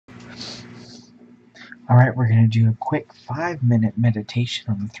Alright, we're going to do a quick 5-minute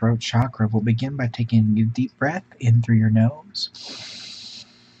meditation on the throat chakra. We'll begin by taking a deep breath in through your nose.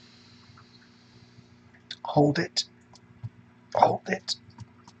 Hold it. Hold it.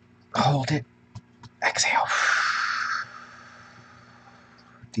 Hold it. Exhale.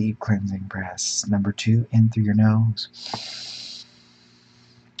 Deep cleansing breaths. Number 2, in through your nose.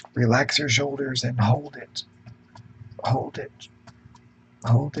 Relax your shoulders and hold it. Hold it.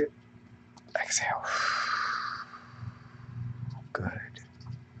 Hold it. Exhale. Good.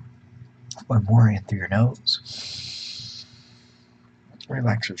 One more in through your nose.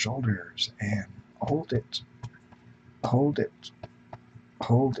 Relax your shoulders and hold it. Hold it.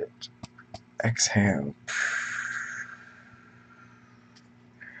 Hold it. Exhale.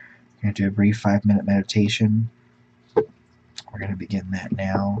 We're going to do a brief 5-minute meditation. We're going to begin that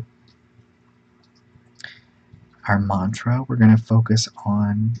now. Our mantra, we're going to focus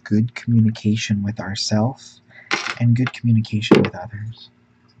on good communication with ourselves and good communication with others.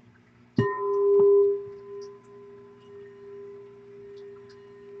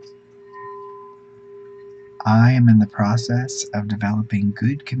 I am in the process of developing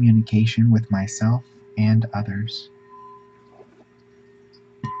good communication with myself and others.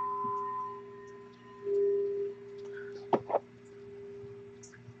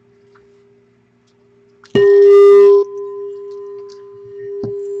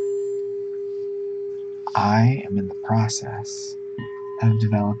 I am in the process of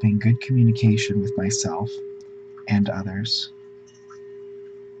developing good communication with myself and others.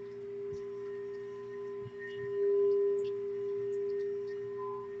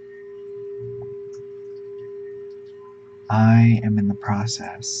 I am in the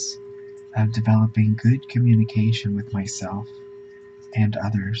process of developing good communication with myself and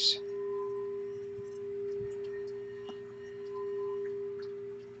others.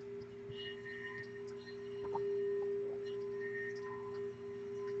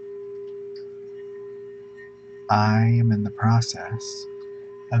 I am in the process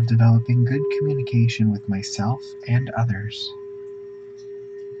of developing good communication with myself and others.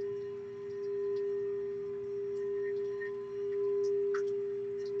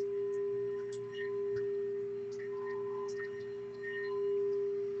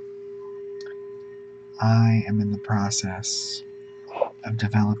 I am in the process of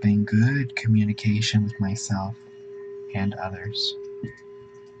developing good communication with myself and others.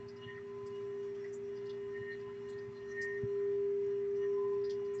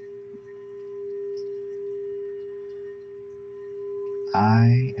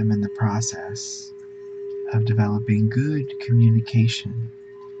 I am in the process of developing good communication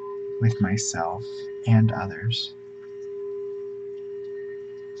with myself and others.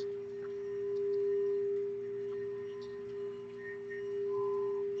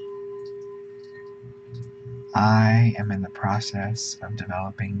 I am in the process of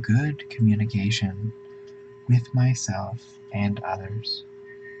developing good communication with myself and others.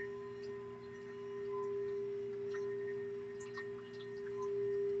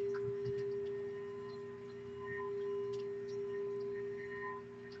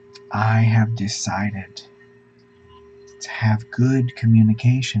 I have decided to have good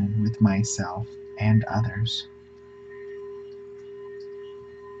communication with myself and others.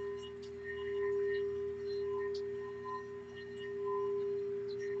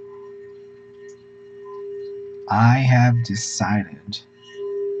 I have decided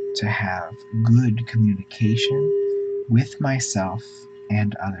to have good communication with myself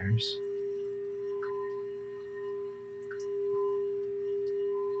and others.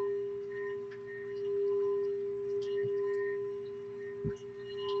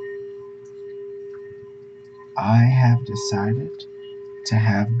 I have decided to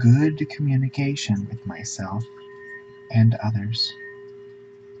have good communication with myself and others.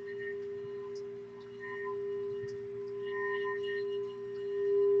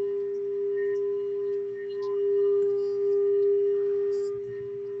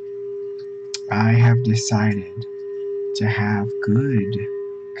 I have decided to have good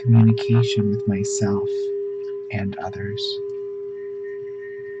communication with myself and others.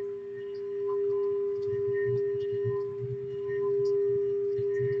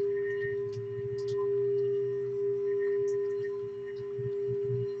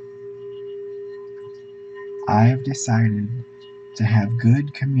 I have decided to have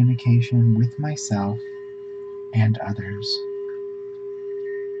good communication with myself and others.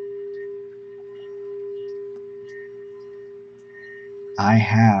 I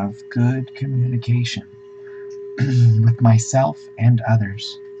have good communication with myself and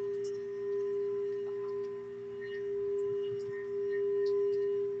others.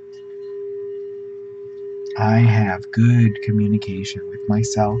 I have good communication with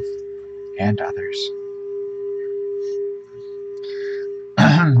myself and others.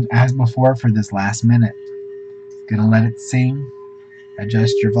 As before, for this last minute, gonna let it sing,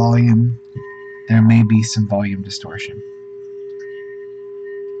 adjust your volume. There may be some volume distortion.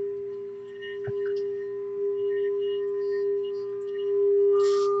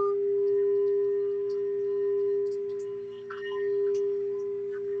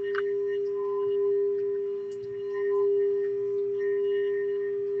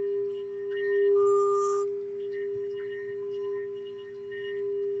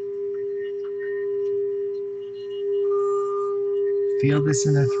 Feel this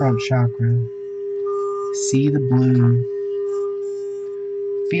in the throat chakra. See the blue.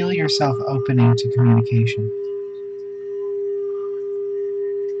 Feel yourself opening to communication.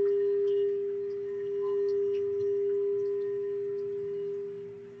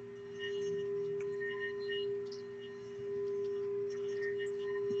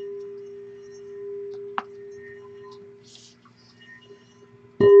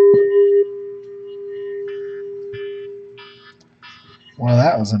 Well,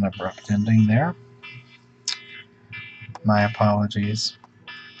 that was an abrupt ending there. My apologies.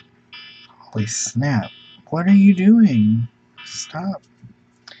 Holy snap. What are you doing? Stop.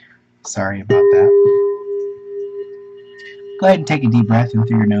 Sorry about that. Go ahead and take a deep breath in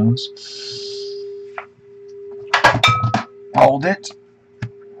through your nose. Hold it.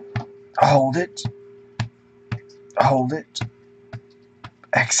 Hold it. Hold it.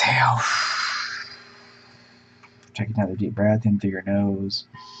 Exhale. Take another deep breath in through your nose.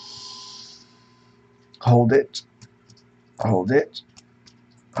 Hold it. Hold it.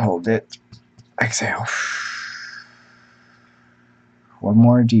 Hold it. Exhale. One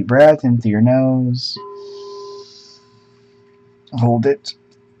more deep breath in through your nose. Hold it.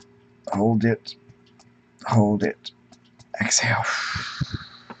 Hold it. Hold it. Exhale.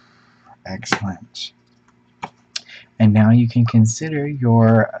 Excellent. And now you can consider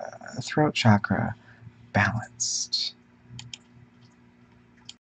your throat chakra balanced.